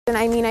And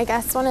I mean, I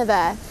guess one of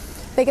the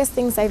biggest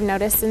things I've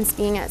noticed since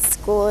being at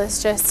school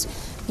is just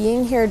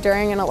being here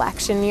during an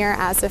election year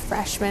as a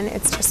freshman.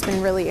 It's just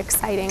been really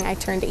exciting. I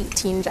turned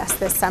 18 just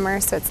this summer,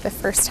 so it's the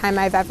first time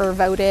I've ever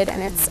voted,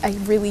 and it's a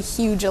really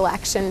huge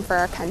election for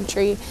our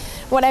country.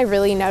 What I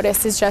really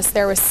noticed is just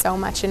there was so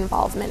much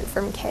involvement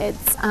from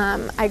kids.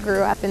 I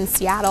grew up in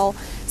Seattle,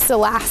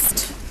 so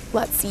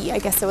I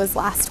guess it was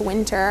last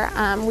winter,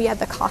 we had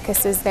the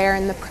caucuses there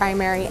in the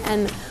primary,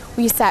 and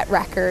we set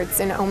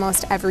records in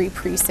almost every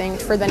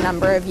precinct for the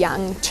number of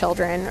young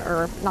children,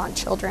 or not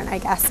children I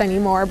guess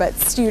anymore, but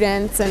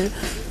students and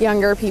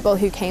younger people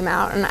who came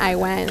out. And I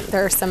went,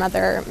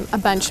 a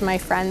bunch of my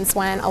friends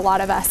went, a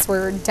lot of us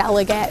were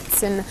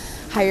delegates in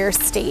higher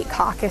state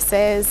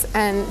caucuses,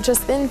 and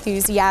just the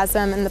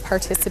enthusiasm and the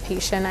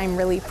participation I'm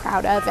really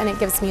proud of, and it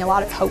gives me a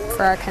lot of hope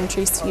for our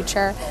country's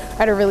future.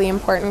 We're at a really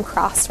important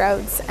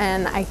crossroads,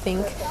 and I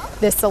think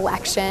this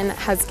election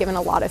has given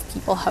a lot of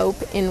people hope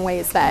in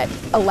ways that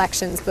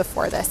elections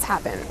before this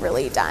haven't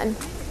really done.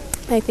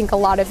 I think a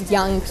lot of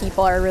young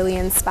people are really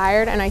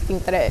inspired, and I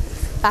think that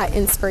that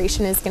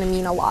inspiration is going to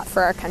mean a lot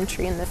for our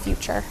country in the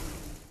future.